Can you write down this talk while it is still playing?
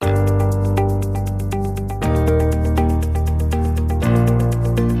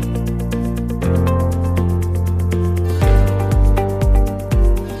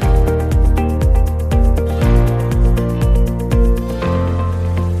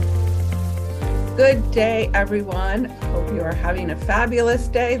Good day, everyone. Hope you are having a fabulous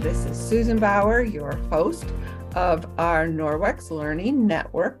day. This is Susan Bauer, your host of our Norwex Learning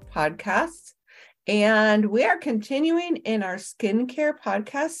Network podcasts. And we are continuing in our skincare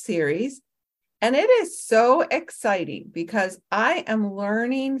podcast series. And it is so exciting because I am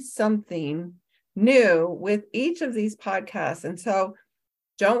learning something new with each of these podcasts. And so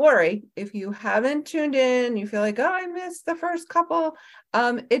don't worry, if you haven't tuned in, you feel like, oh, I missed the first couple.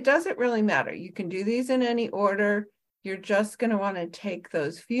 It doesn't really matter. You can do these in any order. You're just going to want to take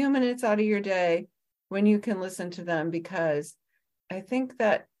those few minutes out of your day when you can listen to them, because I think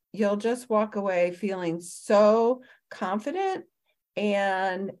that you'll just walk away feeling so confident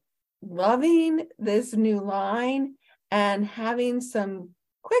and loving this new line and having some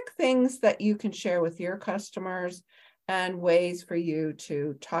quick things that you can share with your customers and ways for you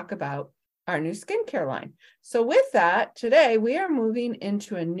to talk about our new skincare line. So with that, today we are moving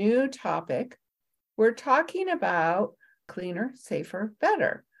into a new topic. We're talking about cleaner, safer,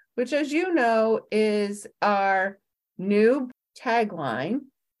 better, which, as you know, is our new tagline.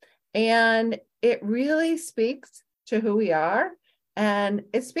 And it really speaks to who we are, and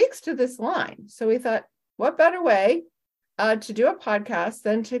it speaks to this line. So we thought, what better way to do a podcast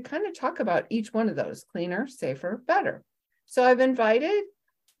than to kind of talk about each one of those: cleaner, safer, better. So I've invited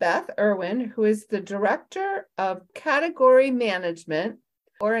Beth Erwin, who is the Director of Category Management,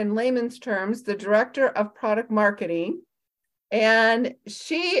 or in layman's terms, the Director of Product Marketing. And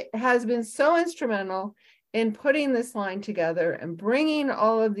she has been so instrumental in putting this line together and bringing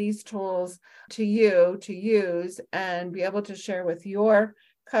all of these tools to you to use and be able to share with your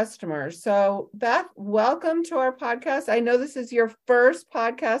customers. So Beth, welcome to our podcast. I know this is your first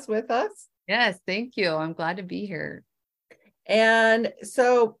podcast with us. Yes, thank you. I'm glad to be here. And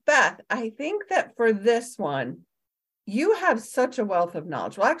so Beth, I think that for this one, you have such a wealth of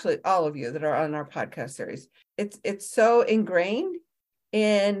knowledge. Well, actually, all of you that are on our podcast series, it's so ingrained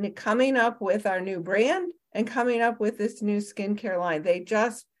in coming up with our new brand and coming up with this new skincare line. They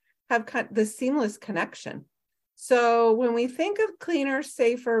just have the seamless connection. So when we think of cleaner,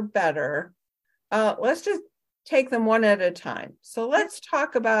 safer, better, let's just take them one at a time. So let's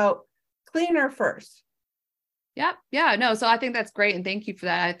talk about cleaner first. Yeah. No, so I think that's great. And thank you for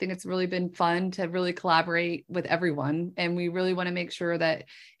that. I think it's really been fun to really collaborate with everyone. And we really want to make sure that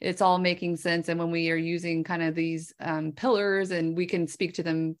it's all making sense. And when we are using kind of these pillars, and we can speak to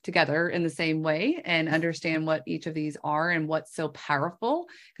them together in the same way and understand what each of these are and what's so powerful,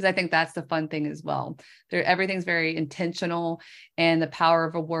 because I think that's the fun thing as well. Everything's very intentional, and the power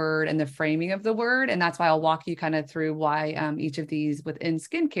of a word and the framing of the word. And that's why I'll walk you kind of through why each of these within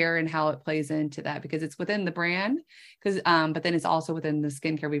skincare and how it plays into that, because it's within the brand. But then it's also within the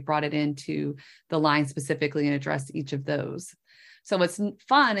skincare. We brought it into the line specifically and addressed each of those. So what's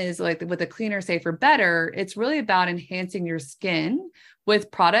fun is, like with a cleaner, safer, better, it's really about enhancing your skin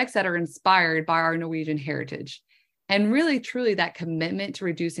with products that are inspired by our Norwegian heritage, and really, truly that commitment to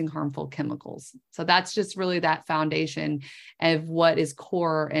reducing harmful chemicals. So that's just really that foundation of what is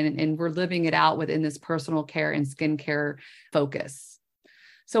core, and we're living it out within this personal care and skincare focus.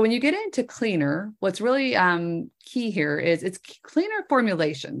 So when you get into cleaner, what's really key here is it's cleaner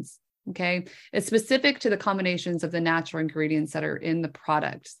formulations. Okay. It's specific to the combinations of the natural ingredients that are in the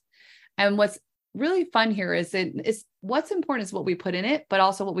products. And what's really fun here is what's important is what we put in it, but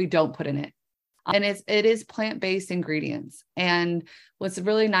also what we don't put in it. And it is plant-based ingredients. And what's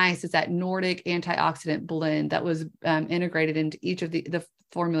really nice is that Nordic antioxidant blend that was integrated into each of the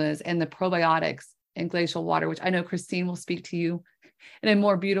formulas, and the probiotics and glacial water, which I know Christine will speak to you in a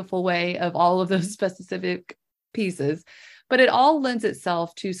more beautiful way of all of those specific pieces. But it all lends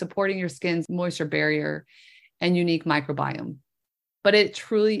itself to supporting your skin's moisture barrier and unique microbiome. But it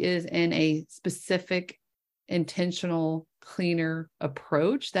truly is in a specific, intentional, cleaner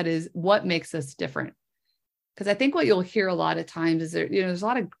approach that is what makes us different. Because I think what you'll hear a lot of times is there's a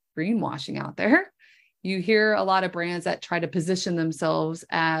lot of greenwashing out there. You hear a lot of brands that try to position themselves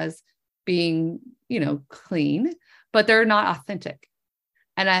as being, clean, but they're not authentic.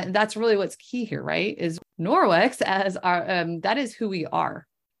 And that's really what's key here, right? Is Norwex as our, that is who we are.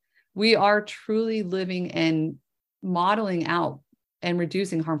 We are truly living and modeling out and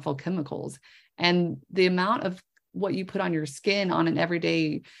reducing harmful chemicals. And the amount of what you put on your skin on an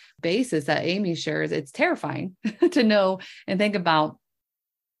everyday basis that Amy shares, it's terrifying to know and think about.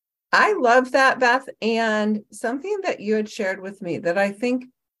 I love that, Beth. And something that you had shared with me that I think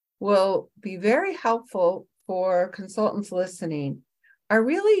will be very helpful for consultants listening are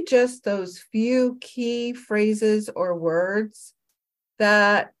really just those few key phrases or words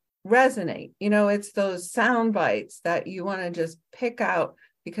that resonate. It's those sound bites that you want to just pick out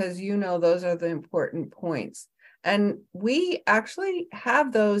because those are the important points. And we actually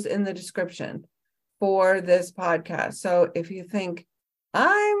have those in the description for this podcast. So if you think,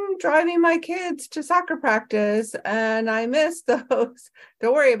 I'm driving my kids to soccer practice and I missed those,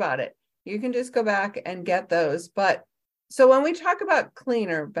 don't worry about it. You can just go back and get those. But so when we talk about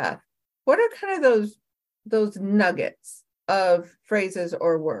cleaner, Beth, what are kind of those nuggets of phrases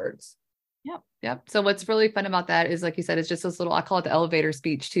or words? Yep. So what's really fun about that is, like you said, it's just this little, I call it the elevator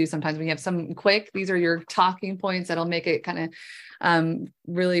speech too. Sometimes we have some quick, these are your talking points that'll make it kind of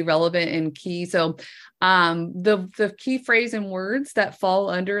really relevant and key. So the key phrase and words that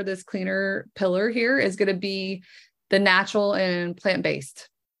fall under this cleaner pillar here is going to be the natural and plant-based.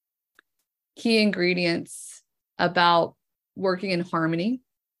 Key ingredients about working in harmony.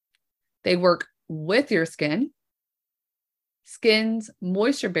 They work with your skin's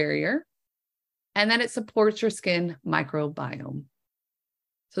moisture barrier, and then it supports your skin microbiome.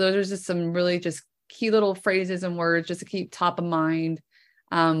 So those are just some really just key little phrases and words just to keep top of mind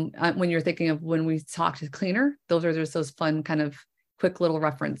when you're thinking of when we talk to cleaner. Those are just those fun kind of quick little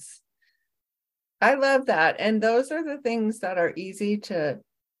reference. I love that. And those are the things that are easy to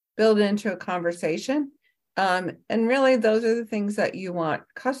build into a conversation. And really, those are the things that you want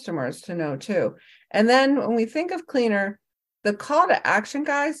customers to know too. And then when we think of cleaner, the call to action,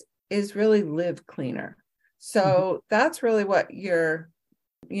 guys, is really live cleaner. So that's really what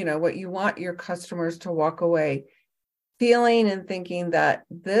what you want your customers to walk away feeling and thinking that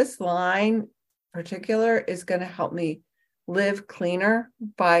this line in particular is going to help me live cleaner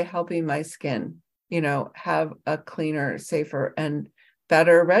by helping my skin, have a cleaner, safer, and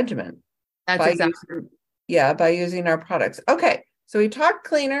better regimen. By using our products. Okay. So we talked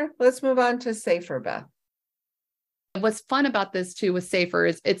cleaner. Let's move on to safer, Beth. What's fun about this too with safer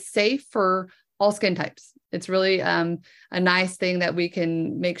is it's safe for all skin types. It's really a nice thing that we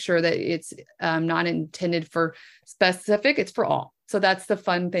can make sure that it's not intended for specific, it's for all. So that's the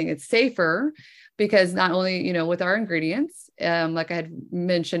fun thing. It's safer because not only, with our ingredients, like I had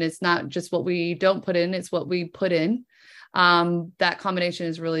mentioned, it's not just what we don't put in, it's what we put in. That combination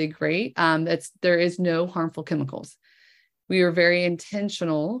is really great. There is no harmful chemicals. We are very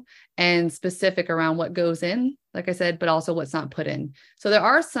intentional and specific around what goes in, like I said, but also what's not put in. So there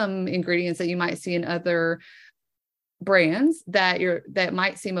are some ingredients that you might see in other brands that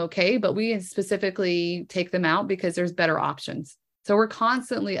might seem okay, but we specifically take them out because there's better options. So we're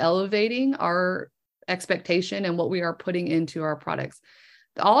constantly elevating our expectation and what we are putting into our products.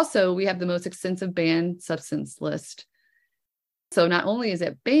 Also, we have the most extensive banned substance list. So not only is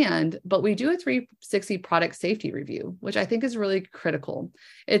it banned, but we do a 360 product safety review, which I think is really critical.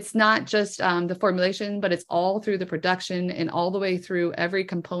 It's not just the formulation, but it's all through the production and all the way through every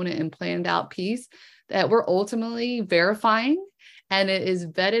component and planned out piece that we're ultimately verifying. And it is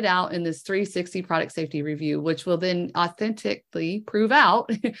vetted out in this 360 product safety review, which will then authentically prove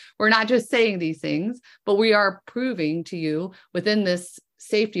out. We're not just saying these things, but we are proving to you within this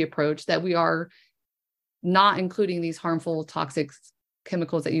safety approach that we are not including these harmful toxic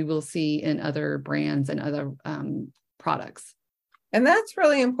chemicals that you will see in other brands and other products. And that's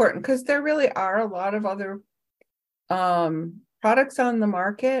really important because there really are a lot of other products on the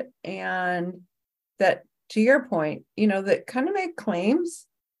market, and that, to your point, that kind of make claims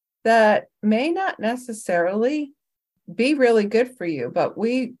that may not necessarily be really good for you, but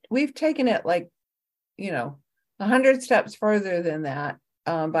we've taken it 100 steps further than that.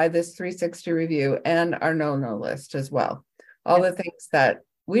 By this 360 review and our no list as well. All the things that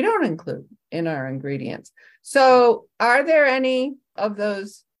we don't include in our ingredients. So are there any of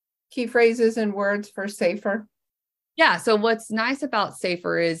those key phrases and words for safer? Yeah. So what's nice about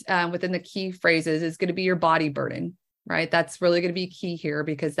safer is within the key phrases is going to be your body burden, right? That's really going to be key here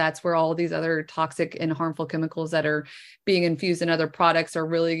because that's where all these other toxic and harmful chemicals that are being infused in other products are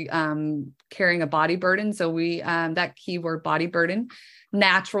really carrying a body burden. So that keyword body burden.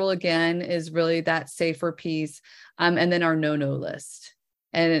 Natural, again, is really that safer piece. And then our no list.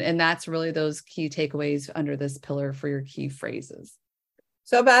 And that's really those key takeaways under this pillar for your key phrases.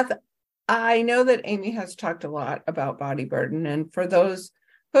 So Beth, I know that Amy has talked a lot about body burden. And for those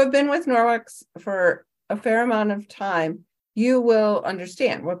who have been with Norwex for a fair amount of time, you will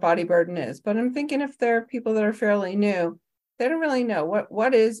understand what body burden is. But I'm thinking if there are people that are fairly new, they don't really know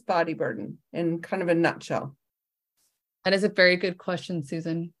what is body burden in kind of a nutshell. That is a very good question,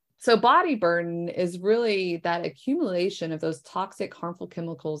 Susan. So body burden is really that accumulation of those toxic, harmful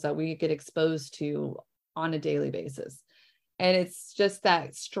chemicals that we get exposed to on a daily basis. And it's just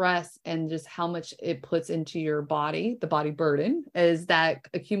that stress and just how much it puts into your body, the body burden is that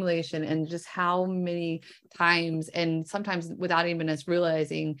accumulation, and just how many times, and sometimes without even us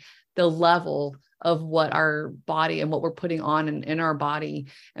realizing the level of what our body and what we're putting on in our body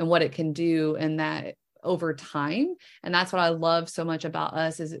and what it can do, and that over time. And that's what I love so much about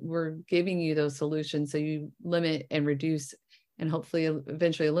us, is we're giving you those solutions so you limit and reduce and hopefully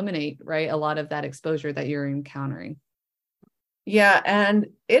eventually eliminate, right, a lot of that exposure that you're encountering. Yeah, and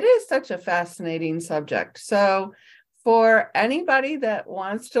it is such a fascinating subject. So for anybody that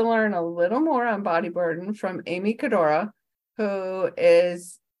wants to learn a little more on body burden from Amy Cadora, who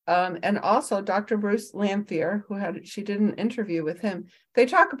is and also Dr. Bruce Lanphier, she did an interview with him. They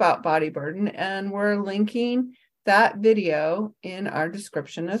talk about body burden, and we're linking that video in our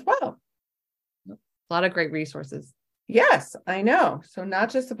description as well. A lot of great resources. Yes, I know. So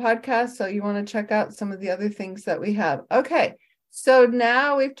not just the podcast. So you want to check out some of the other things that we have. Okay. So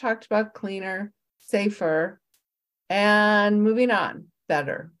now we've talked about cleaner, safer, and moving on,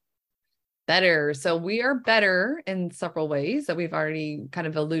 better. Better. So we are better in several ways that we've already kind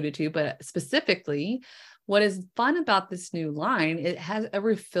of alluded to, but specifically, what is fun about this new line, it has a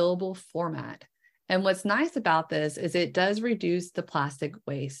refillable format. And what's nice about this is it does reduce the plastic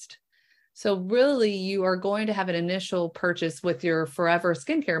waste. So really, you are going to have an initial purchase with your Forever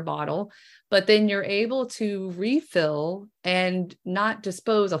skincare bottle, but then you're able to refill and not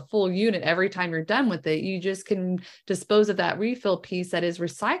dispose a full unit every time you're done with it. You just can dispose of that refill piece that is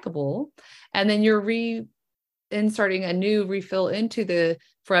recyclable, and then you're inserting a new refill into the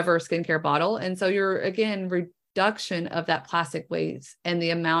Forever skincare bottle. And so you're, again, reduction of that plastic waste, and the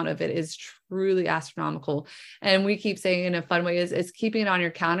amount of it is truly astronomical. And we keep saying in a fun way is keeping it on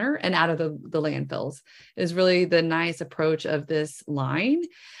your counter and out of the landfills is really the nice approach of this line.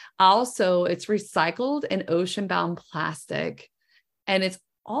 Also, it's recycled and ocean-bound plastic. And it's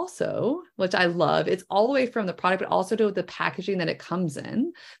also, which I love, it's all the way from the product, but also to the packaging that it comes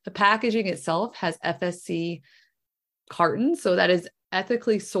in. The packaging itself has FSC cartons, so that is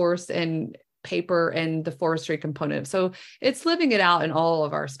ethically sourced and paper and the forestry component. So it's living it out in all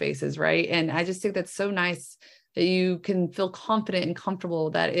of our spaces, right? And I just think that's so nice that you can feel confident and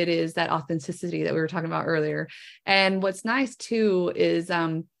comfortable that it is that authenticity that we were talking about earlier. And what's nice too is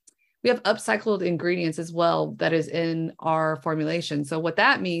we have upcycled ingredients as well that is in our formulation. So what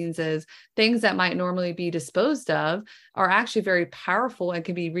that means is things that might normally be disposed of are actually very powerful and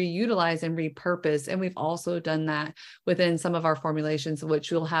can be reutilized and repurposed. And we've also done that within some of our formulations,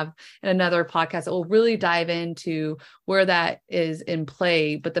 which we'll have in another podcast that will really dive into where that is in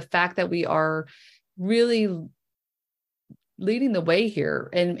play. But the fact that we are really leading the way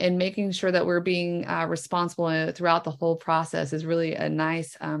here and making sure that we're being responsible throughout the whole process is really a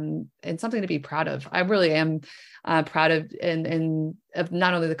nice and something to be proud of. I really am proud of and of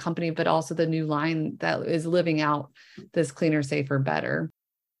not only the company, but also the new line that is living out this cleaner, safer, better.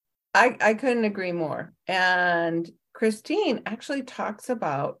 I couldn't agree more. And Christine actually talks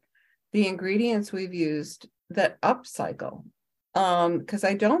about the ingredients we've used that upcycle. Because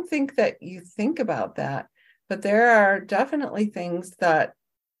I don't think that you think about that. But there are definitely things that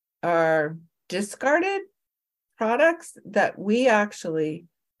are discarded products that we actually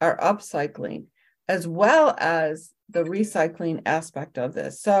are upcycling, as well as the recycling aspect of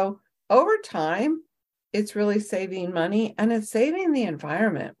this. So over time, it's really saving money, and it's saving the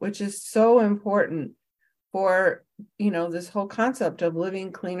environment, which is so important for, this whole concept of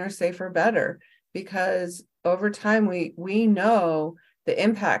living cleaner, safer, better, because over time we know the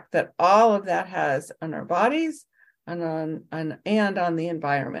impact that all of that has on our bodies and on the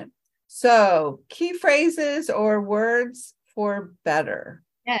environment. So key phrases or words for better.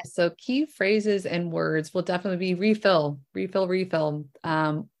 Yes. So key phrases and words will definitely be refill,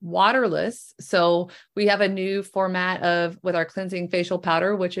 waterless. So we have a new format with our cleansing facial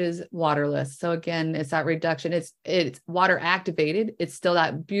powder, which is waterless. So again, it's that reduction. It's water activated. It's still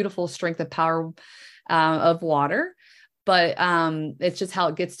that beautiful strength of power of water. But it's just how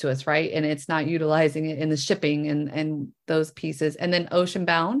it gets to us, right? And it's not utilizing it in the shipping and those pieces. And then ocean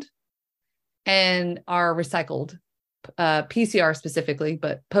bound and are recycled, PCR specifically,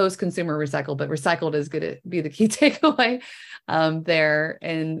 but post-consumer recycled, but recycled is going to be the key takeaway there.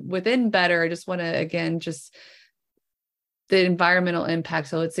 And within better, I just want to, again, just the environmental impact.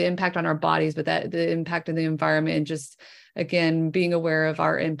 So it's the impact on our bodies, but that the impact in the environment, and just, again, being aware of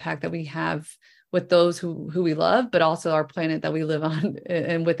our impact that we have with those who we love, but also our planet that we live on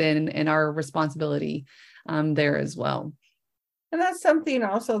and within, and our responsibility there as well. And that's something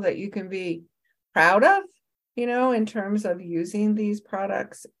also that you can be proud of, in terms of using these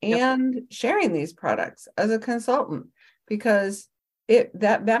products and sharing these products as a consultant, because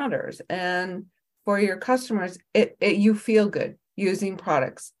that matters. And for your customers, you feel good using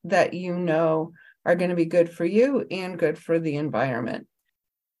products that you know are going to be good for you and good for the environment.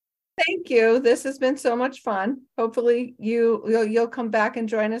 Thank you. This has been so much fun. Hopefully you'll come back and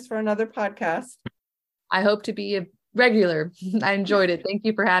join us for another podcast. I hope to be a regular. I enjoyed it. Thank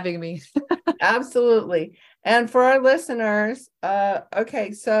you for having me. Absolutely. And for our listeners,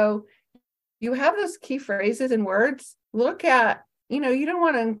 okay, so you have those key phrases and words. Look at, you don't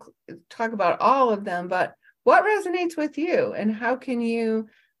want to talk about all of them, but what resonates with you and how can you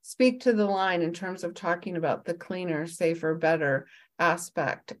speak to the line in terms of talking about the cleaner, safer, better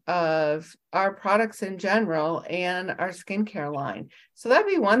aspect of our products in general and our skincare line. So that'd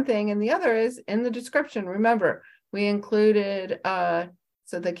be one thing. And the other is in the description. Remember, we included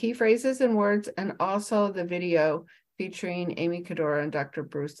so the key phrases and words and also the video featuring Amy Cadora and Dr.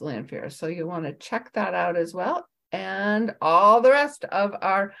 Bruce Lanphier. So you want to check that out as well. And all the rest of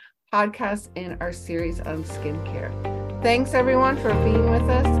our podcasts in our series on skincare. Thanks everyone for being with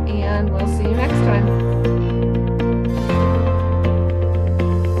us, and we'll see you next time.